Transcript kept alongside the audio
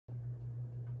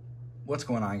What's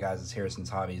going on, guys? It's Harrison's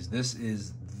Hobbies. This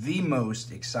is the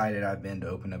most excited I've been to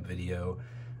open up video,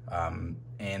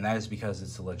 and that is because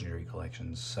it's the Legendary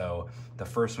Collections. So the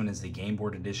first one is the Game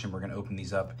Board Edition. We're going to open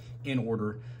these up in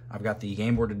order. I've got the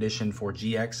Game Board Edition for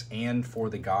GX and for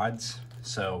the Gods.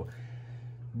 So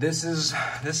this is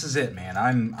it, man.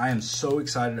 I am so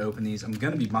excited to open these. I'm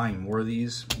going to be buying more of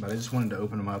these, but I just wanted to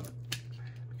open them up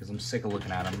because I'm sick of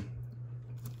looking at them.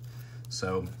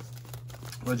 So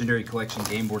Legendary Collection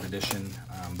Game Board Edition.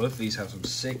 Both of these have some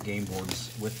sick game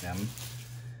boards with them.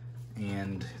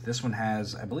 And this one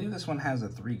has, I believe this one has the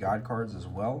 3 God cards as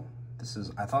well. This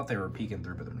is, I thought they were peeking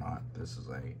through, but they're not. This is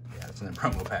a, yeah, it's in the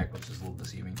promo pack, which is a little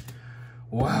deceiving.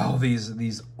 Wow,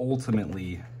 these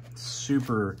ultimately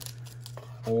super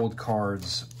old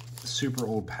cards, super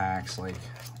old packs. Like,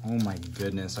 oh my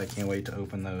goodness, I can't wait to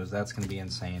open those. That's gonna be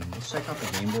insane. Let's check out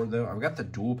the game board though. I've got the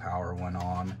dual power one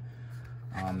on.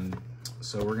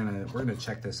 So we're gonna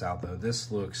check this out though.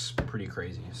 This looks pretty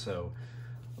crazy. So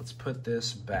let's put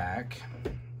this back.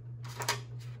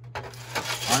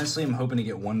 Honestly, I'm hoping to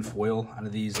get one foil out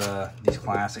of these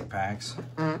classic packs.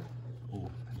 Ooh,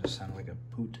 that just sounded like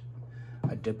a poot.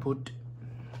 A deput.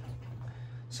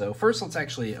 So first, let's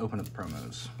actually open up the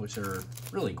promos, which are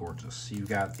really gorgeous. You've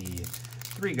got the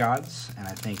 3 Gods, and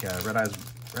I think I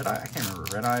can't remember,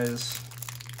 Red Eyes,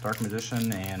 Dark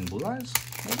Magician, and Blue Eyes,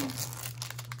 maybe?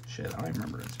 Shit, I don't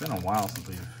remember. It's been a while since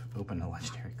we've opened a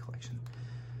Legendary Collection.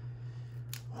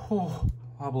 Oh,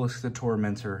 Obelisk the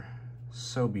Tormentor,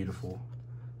 so beautiful.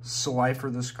 Slifer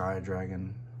the Sky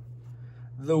Dragon,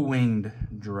 the Winged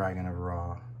Dragon of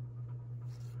Ra,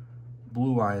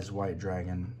 Blue Eyes White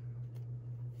Dragon,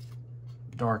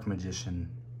 Dark Magician,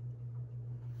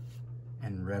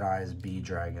 and Red Eyes Bee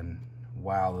Dragon.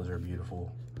 Wow, those are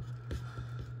beautiful.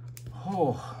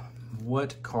 Oh,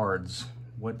 what cards.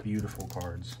 What beautiful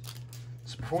cards.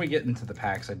 So before we get into the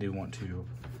packs, I do want to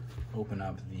open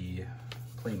up the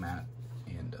playmat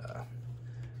and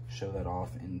show that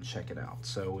off and check it out.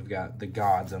 So we've got the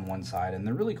Gods on one side, and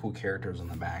they're really cool characters on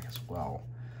the back as well.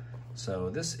 So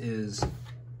this is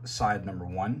side number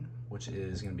 1, which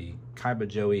is going to be Kaiba,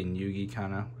 Joey, and Yugi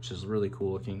kind of, which is really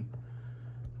cool looking.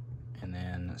 And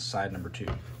then side number 2,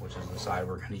 which is the side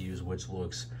we're going to use, which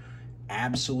looks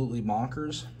absolutely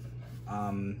bonkers.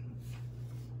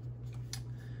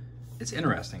 It's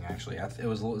interesting, actually. It's a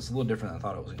little different than I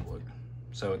thought it was going to look.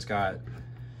 So it's got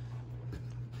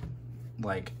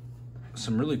like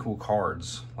some really cool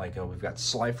cards. Like we've got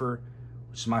Slifer,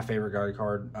 which is my favorite God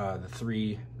card. The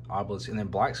 3 Obelisks, and then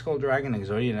Black Skull Dragon,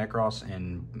 Exodia Necros,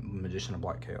 and Magician of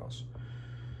Black Chaos.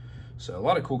 So a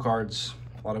lot of cool cards,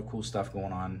 a lot of cool stuff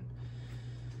going on.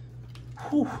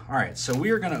 Whew. All right, so we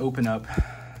are going to open up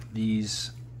these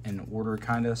in order,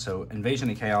 kind of. So Invasion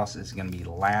of Chaos is going to be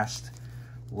last.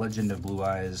 Legend of Blue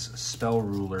Eyes, Spell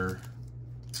Ruler.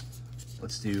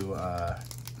 Let's do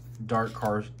Dark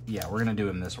Car. Yeah, we're gonna do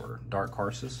them in this order. Dark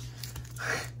Karsus.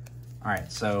 All right,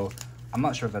 so I'm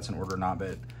not sure if that's in order or not,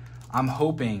 but I'm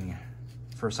hoping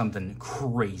for something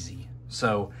crazy.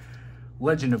 So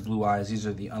Legend of Blue Eyes, these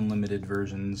are the unlimited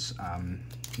versions.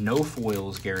 No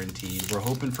foils guaranteed. We're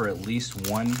hoping for at least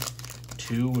 1,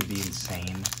 2 would be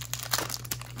insane.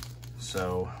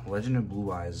 So Legend of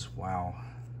Blue Eyes, wow.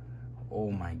 Oh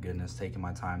my goodness, taking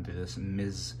my time through this.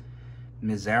 Mizaru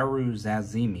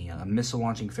Zazimi, a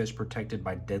missile-launching fish protected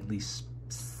by deadly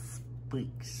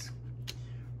spikes.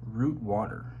 Root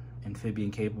Water,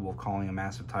 amphibian capable of calling a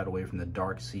massive tidal wave from the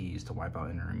dark seas to wipe out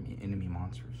enemy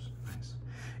monsters. Nice.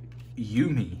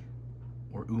 Yumi,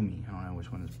 or Umi, I don't know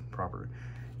which one is proper.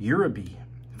 Urabi,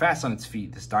 fast on its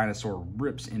feet, this dinosaur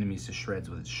rips enemies to shreds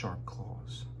with its sharp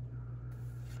claws.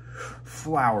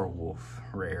 Flower Wolf,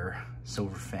 rare.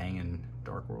 Silver Fang and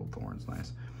Dark World Thorns,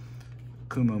 nice.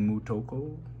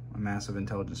 Kumamutoko, a massive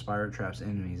intelligent spider, traps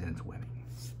enemies in its webbing.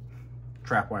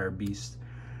 Trapwire Beast.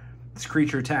 This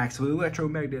creature attacks with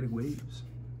electromagnetic waves.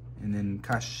 And then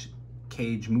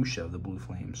Cage Musha of the Blue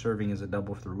Flame, serving as a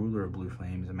double for the ruler of Blue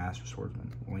Flame, is a master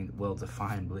swordsman,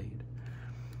 well-defined blade.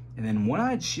 And then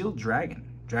One-Eyed Shield Dragon.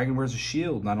 Dragon wears a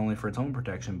shield not only for its own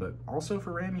protection, but also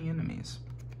for ramming enemies.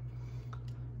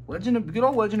 Good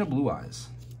old Legend of Blue Eyes.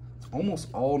 It's almost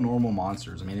all normal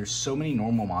monsters. I mean, there's so many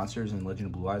normal monsters in Legend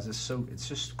of Blue Eyes. It's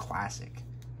just classic.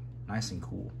 Nice and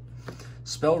cool.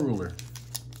 Spell Ruler.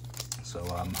 So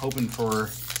I'm hoping for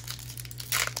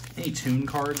any tune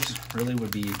cards. Really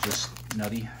would be just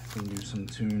nutty. We can do some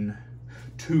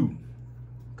tune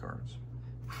cards.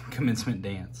 Commencement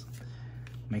Dance.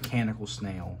 Mechanical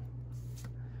Snail.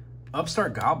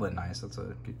 Upstart Goblin, nice. That's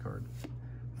a good card.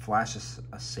 Flash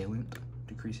Assailant.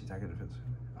 Decrease attack and defense.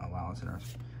 Oh wow, that's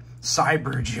interesting.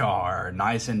 Cyberjar,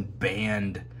 nice and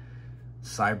banned.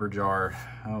 Cyber Jar.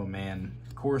 Oh man.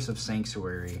 Chorus of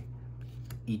Sanctuary.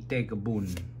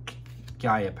 Itekabun.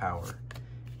 Gaia Power.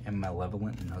 And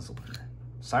Malevolent Nuzzler.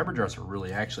 Cyber Jar's are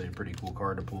really actually a pretty cool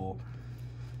card to pull.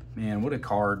 Man, what a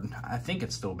card. I think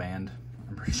it's still banned.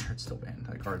 I'm pretty sure it's still banned.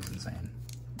 That card's insane.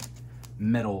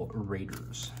 Metal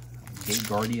Raiders. Gate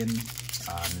Guardian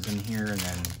is in here, and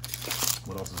then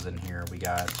what else is in here? We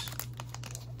got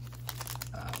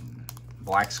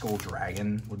Black Skull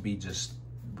Dragon would be just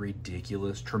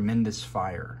ridiculous. Tremendous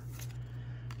Fire.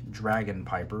 Dragon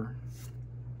Piper.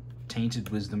 Tainted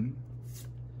Wisdom.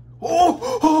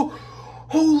 Oh!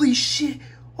 Holy shit!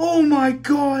 Oh my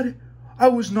god! I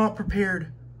was not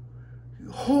prepared.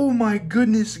 Oh my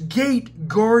goodness, Gate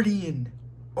Guardian.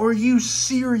 Are you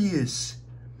serious?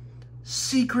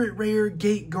 Secret Rare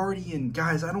Gate Guardian.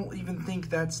 Guys, I don't even think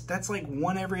that's like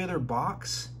one every other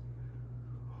box.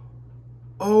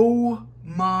 Oh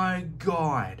my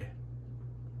god.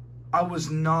 I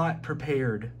was not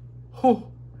prepared.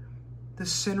 Oh, the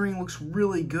centering looks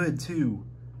really good too.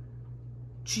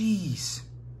 Jeez.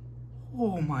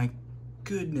 Oh my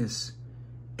goodness.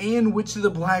 And Witch of the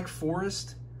Black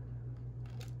Forest.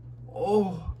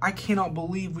 Oh, I cannot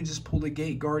believe we just pulled a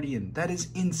Gate Guardian. That is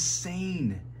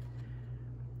insane.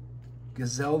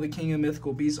 Gazelle, the King of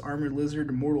Mythical Beasts, Armored Lizard,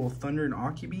 Immortal Thunder, and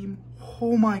Ocubeam.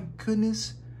 Oh my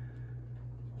goodness.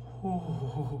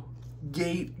 Oh,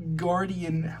 Gate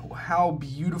Guardian. How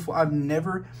beautiful. I've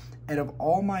never, out of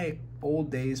all my old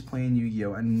days playing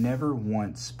Yu-Gi-Oh, I never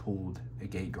once pulled a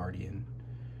Gate Guardian.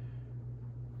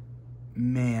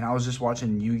 Man, I was just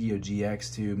watching Yu-Gi-Oh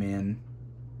GX too, man.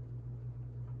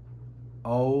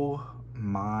 Oh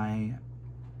my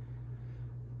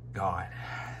god.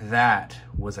 That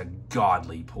was a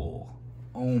godly pull.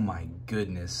 Oh my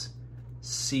goodness.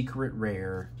 Secret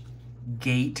Rare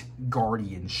Gate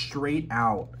Guardian, straight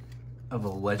out of a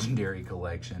legendary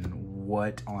collection.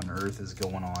 What on earth is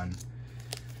going on?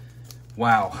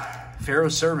 Wow.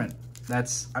 Pharaoh's Servant.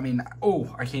 That's, I mean,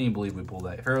 oh, I can't even believe we pulled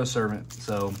that. Pharaoh's Servant.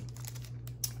 So,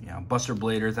 yeah, Buster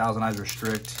Blader, Thousand Eyes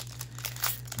Restrict.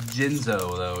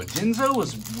 Jinzo, though. Jinzo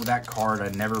was that card I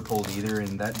never pulled either,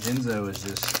 and that Jinzo is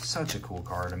just such a cool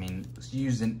card. I mean, it's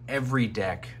used in every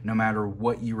deck, no matter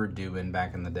what you were doing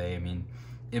back in the day. I mean,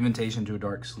 Invitation to a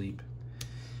Dark Sleep.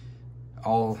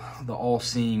 The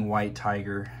all-seeing White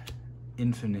Tiger.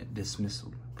 Infinite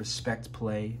Dismissal. Respect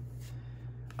Play.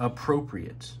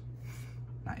 Appropriate.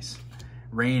 Nice.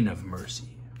 Reign of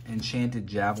Mercy. Enchanted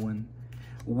Javelin.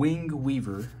 Winged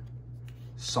Weaver.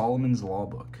 Solomon's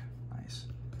Lawbook. Nice.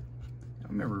 I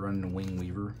remember running a Winged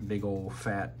Weaver. Big old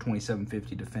fat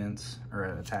 2750 defense. Or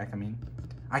attack, I mean.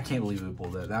 I can't believe we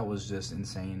pulled that. That was just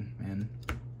insane, man.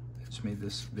 Just made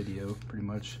this video, pretty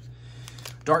much.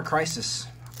 Dark Crisis.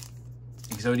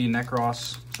 Exodia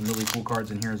Necros. Some really cool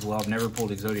cards in here as well. I've never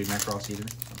pulled Exodia Necros either.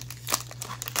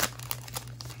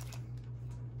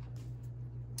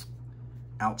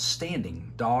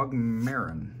 Outstanding. Dog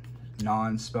Marin.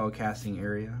 Non-spellcasting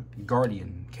area.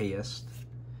 Guardian KS.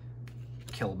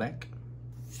 Kelbeck.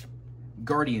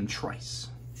 Guardian Trice.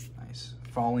 Nice.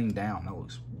 Falling Down. That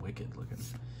looks wicked looking.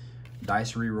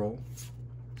 Dice Reroll.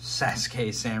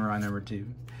 Sasuke Samurai #2.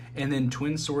 And then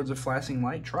Twin Swords of Flashing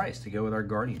Light Trice to go with our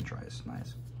Guardian Trice.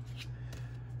 Nice.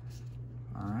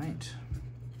 Alright.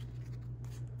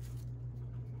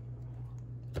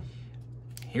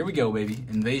 Here we go, baby.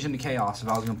 Invasion to Chaos. If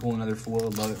I was going to pull another foil,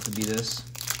 I'd love it to be this.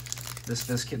 This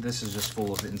is just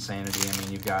full of insanity. I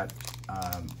mean, you've got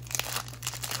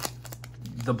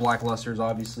the Blacklusters,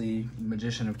 obviously.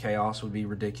 Magician of Chaos would be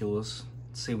ridiculous.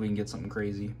 Let's see if we can get something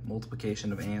crazy.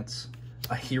 Multiplication of Ants.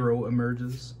 A hero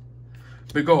emerges.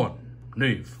 Begone,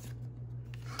 knave.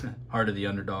 Heart of the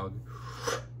Underdog.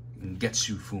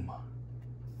 Getsu Fuma.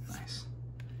 Nice.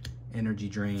 Energy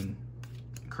Drain.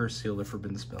 Curse Seal, the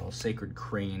Forbidden Spell. Sacred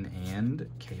Crane, and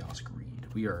Chaos Greed.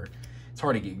 It's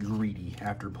hard to get greedy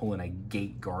after pulling a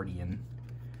Gate Guardian.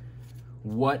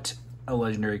 What a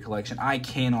legendary collection. I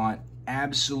cannot,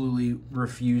 absolutely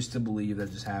refuse to believe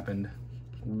that just happened.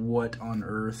 What on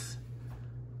earth?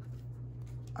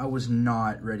 I was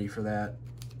not ready for that.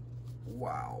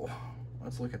 Wow.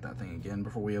 Let's look at that thing again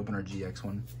before we open our GX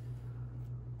one.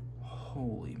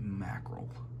 Holy mackerel.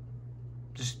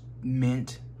 Just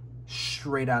mint,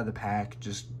 straight out of the pack,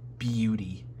 just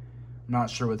beauty. I'm not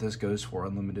sure what this goes for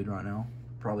unlimited right now.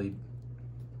 Probably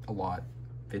a lot.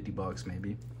 50 bucks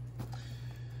maybe.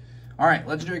 Alright,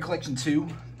 Legendary Collection 2,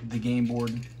 the Game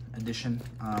Board Edition.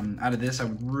 Out of this, I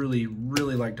would really,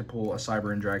 really like to pull a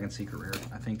Cyber and Dragon Secret Rare.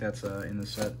 I think that's in the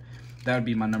set. That would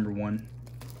be my #1.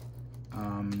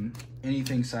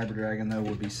 Anything Cyber Dragon, though,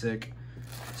 would be sick.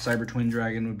 Cyber Twin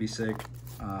Dragon would be sick.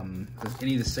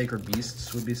 Any of the Sacred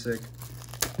Beasts would be sick.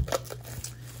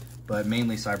 But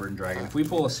mainly Cyber and Dragon. If we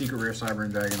pull a Secret Rare Cyber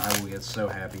and Dragon, I will get so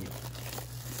happy.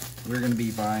 We're going to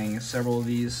be buying several of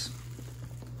these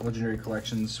Legendary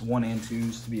Collections, 1 and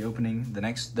 2s, to be opening. The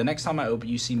next time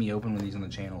you see me open one of these on the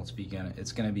channel,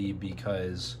 it's going to be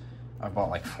because I've bought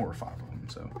like 4 or 5 of them.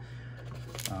 So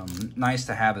nice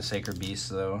to have the Sacred Beasts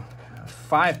though.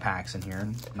 5 packs in here,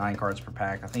 9 cards per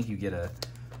pack. I think you get I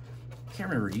can't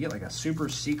remember, you get like a super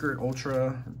secret,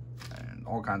 ultra, and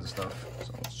all kinds of stuff.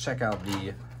 So let's check out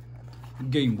the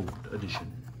Game Board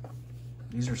edition.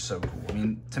 These are so cool. I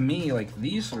mean, to me, like,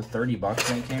 these were 30 bucks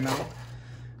when they came out.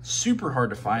 Super hard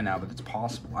to find now, but it's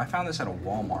possible. I found this at a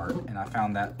Walmart, and I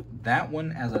found that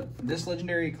one as this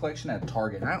Legendary Collection at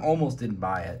Target, and I almost didn't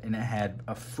buy it, and it had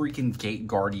a freaking Gate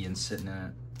Guardian sitting in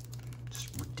it.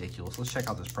 Just ridiculous. Let's check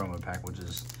out this promo pack, which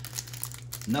is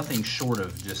nothing short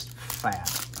of just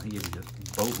fat. I give you just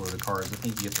a boatload of cards. I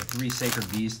think you get the 3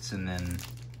 Sacred Beasts, and then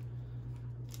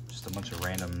just a bunch of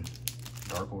random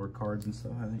Dark Lord cards and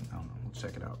stuff, I think. I don't know. Let's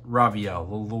check it out. Raviel,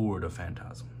 the Lord of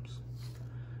Phantasms.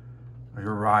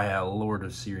 Uriah, Lord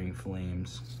of Searing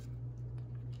Flames.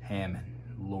 Hammond,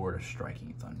 Lord of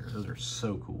Striking Thunder. Those are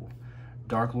so cool.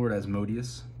 Dark Lord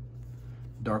Asmodeus.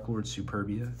 Dark Lord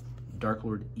Superbia. Dark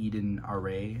Lord Eden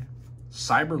Array.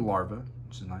 Cyber Larva,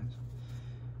 which is nice.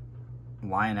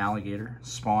 Lion Alligator.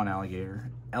 Spawn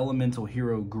Alligator. Elemental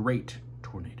Hero Great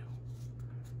Tornado.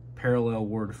 Parallel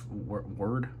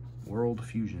World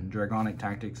Fusion, Dragonic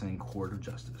Tactics, and Court of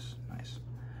Justice. Nice.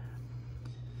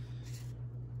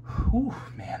 Whew,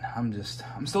 man,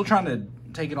 I'm still trying to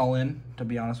take it all in, to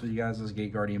be honest with you guys. This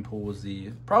Gate Guardian pull was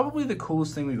probably the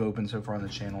coolest thing we've opened so far on the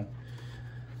channel.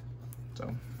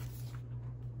 So,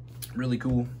 really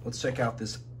cool. Let's check out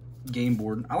this game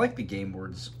board. I like the game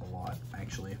boards a lot,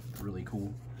 actually. Really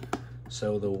cool.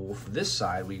 So, for this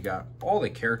side, we got all the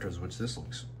characters, which this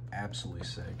looks absolutely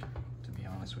sick, to be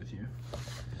honest with you.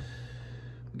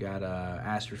 Got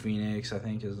Astro Phoenix, I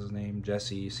think is his name,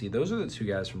 Jesse. See, those are the 2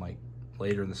 guys from like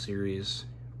later in the series.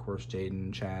 Of course,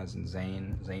 Jaden, Chaz, and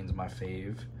Zane. Zane's my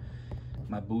fave.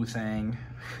 My Boothang.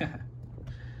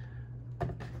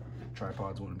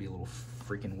 Tripods want to be a little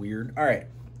freaking weird. All right,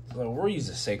 so we'll use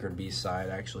the Sacred Beast side,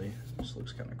 actually. This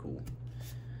looks kind of cool.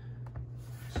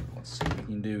 So let's see what we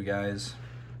can do, guys.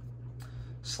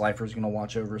 Slifer's going to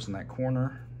watch over us in that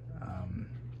corner.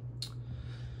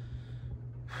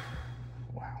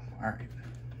 All right,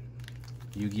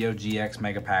 Yu-Gi-Oh! GX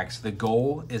Mega Packs. The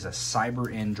goal is a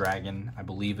Cyber End Dragon. I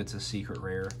believe it's a secret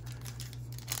rare.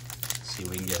 Let's see if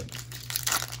we can get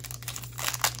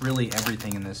really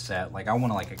everything in this set. Like, I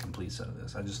want like a complete set of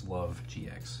this. I just love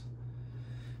GX.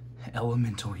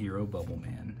 Elemental Hero Bubble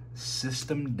Man.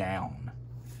 System Down.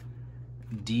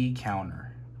 D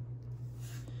Counter.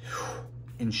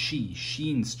 And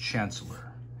Sheen's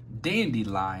Chancellor.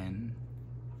 Dandelion.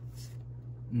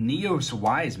 Neos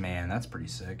Wise Man, that's pretty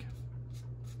sick.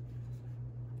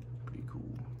 Pretty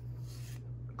cool.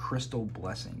 Crystal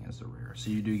Blessing is the rare.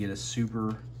 So you do get a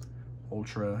Super,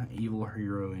 Ultra, Evil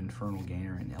Hero, Infernal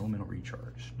Gainer, and Elemental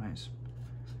Recharge. Nice.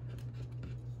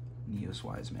 Neos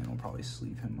Wise Man will probably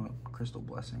sleeve him up. Crystal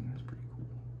Blessing, that's pretty cool.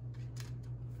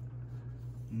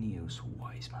 Neos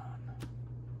Wise Man.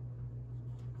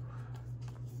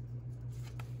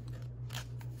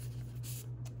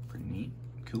 Pretty neat.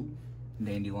 Cool.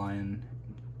 Dandelion,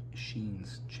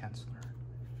 Sheen's Chancellor.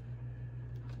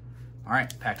 All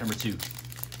right, pack number 2.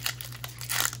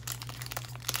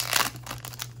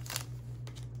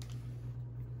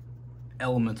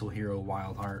 Elemental Hero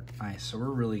Wildheart. Nice, so we're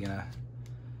really gonna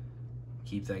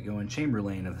keep that going.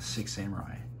 Chamberlain of the 6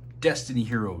 Samurai. Destiny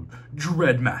Hero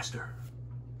Dreadmaster.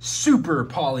 Super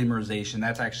Polymerization.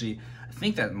 That's actually, I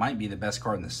think that might be the best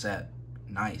card in the set.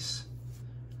 Nice.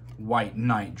 White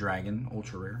Knight Dragon,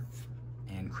 ultra rare.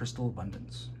 And Crystal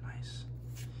Abundance. Nice.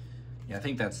 Yeah, I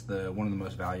think that's one of the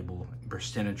most valuable.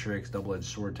 Burstinatrix, Double-Edged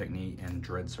Sword Technique, and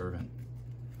Dread Servant.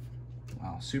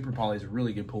 Wow, Super Poly is a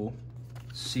really good pull.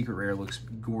 Secret Rare looks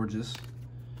gorgeous.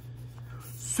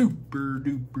 Super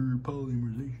duper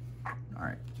polymerization. All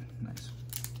right, nice.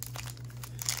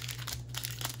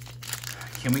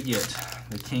 Can we get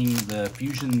the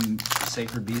Fusion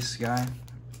Sacred Beast guy,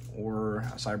 or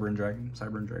a Cyber and Dragon?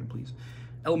 Cyber and Dragon, please.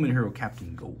 Element Hero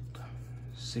Captain Gold.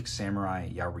 6 Samurai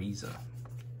Yariza.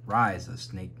 Rise of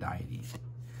Snake Deity.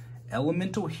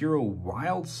 Elemental Hero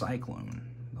Wild Cyclone.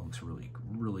 That looks really,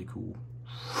 really cool.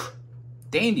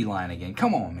 Dandelion again.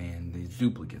 Come on, man. These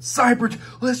duplicates.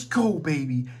 Let's go,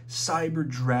 baby. Cyber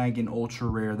Dragon Ultra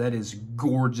Rare. That is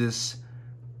gorgeous.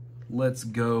 Let's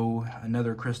go.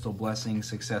 Another Crystal Blessing.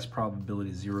 Success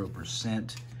probability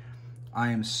 0%.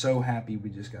 I am so happy we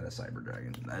just got a Cyber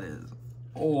Dragon. That is,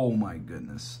 oh my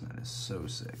goodness, that is so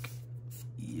sick.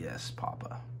 Yes,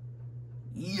 Papa.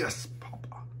 Yes,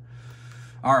 Papa.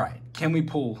 All right, can we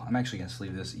pull? I'm actually gonna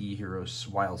sleeve this E-Hero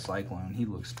Wild Cyclone. He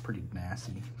looks pretty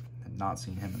nasty. I've not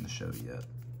seen him in the show yet.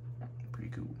 Pretty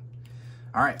cool.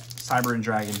 All right, Cyber and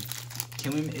Dragon.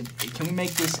 Can we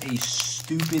make this a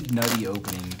stupid nutty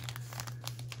opening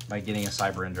by getting a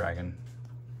Cyber and Dragon?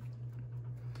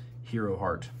 Hero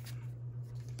Heart.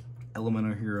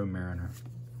 Elemental Hero Mariner.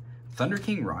 Thunder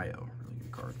King Ryo. Really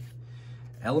good card.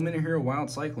 Elemental Hero Wild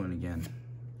Cyclone again.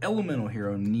 Elemental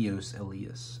Hero Neos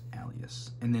Alias.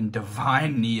 And then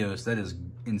Divine Neos. That is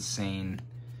insane.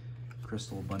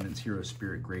 Crystal Abundance Hero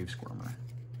Spirit Grave Squirmer.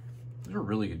 Those are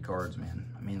really good cards, man.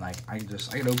 I mean, like, I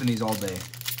could open these all day.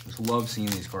 Just love seeing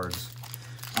these cards.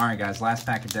 All right, guys. Last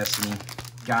pack of Destiny.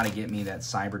 Gotta get me that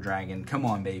Cyber Dragon. Come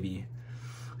on, baby.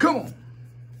 Come on.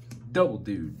 Double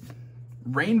dude.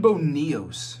 Rainbow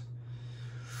Neos.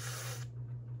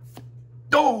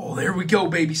 Oh, there we go,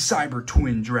 baby. Cyber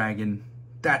Twin Dragon.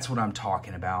 That's what I'm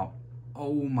talking about.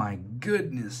 Oh my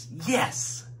goodness.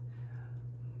 Yes.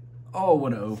 Oh,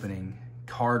 what an opening.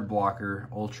 Card blocker,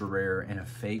 ultra rare, and a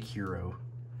fake hero.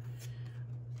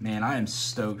 Man, I am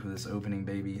stoked with this opening,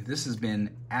 baby. This has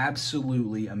been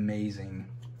absolutely amazing.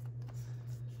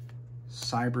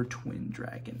 Cyber Twin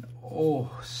Dragon.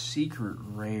 Oh, secret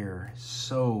rare.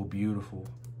 So beautiful.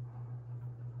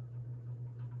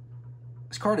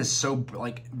 This card is so,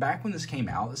 like, back when this came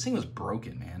out, this thing was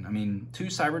broken, man. I mean, 2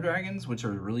 Cyber Dragons, which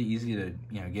are really easy to,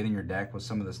 you know, get in your deck with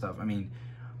some of the stuff. I mean,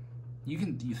 you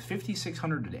can use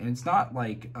 5,600 and it's not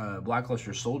like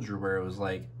Blackluster Soldier where it was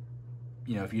like,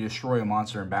 you know, if you destroy a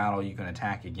monster in battle, you can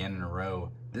attack again in a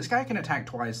row. This guy can attack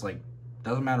twice, like,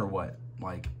 doesn't matter what.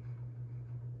 Like,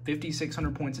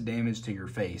 5,600 points of damage to your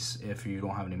face if you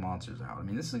don't have any monsters out. I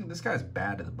mean, this guy's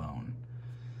bad to the bone.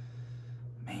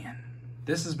 Man,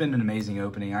 this has been an amazing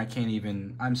opening.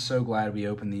 I'm so glad we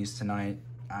opened these tonight.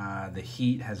 The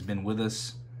heat has been with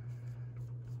us.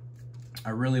 I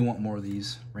really want more of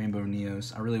these Rainbow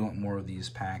Neos. I really want more of these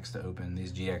packs to open.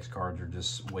 These GX cards are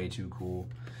just way too cool.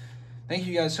 Thank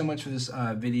you guys so much for this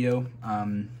video.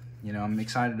 You know, I'm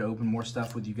excited to open more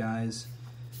stuff with you guys.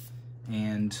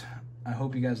 And I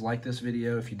hope you guys liked this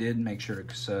video. If you did, make sure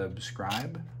to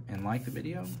subscribe and like the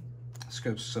video.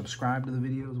 Subscribe to the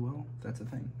video as well, if that's a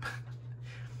thing.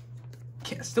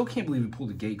 Still can't believe we pulled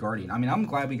a Gate Guardian. I mean, I'm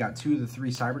glad we got 2 of the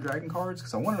 3 Cyber Dragon cards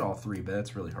because I wanted all 3, but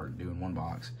that's really hard to do in one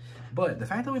box. But the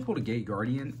fact that we pulled a Gate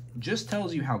Guardian just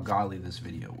tells you how godly this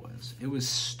video was. It was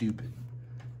stupid.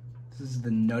 This is the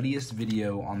nuttiest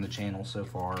video on the channel so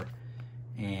far,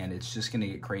 and it's just going to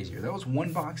get crazier. That was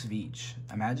 1 box of each.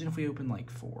 Imagine if we opened like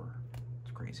 4.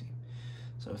 It's crazy.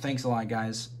 So thanks a lot,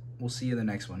 guys. We'll see you in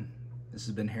the next one. This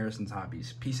has been Harrison's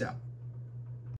Hobbies. Peace out.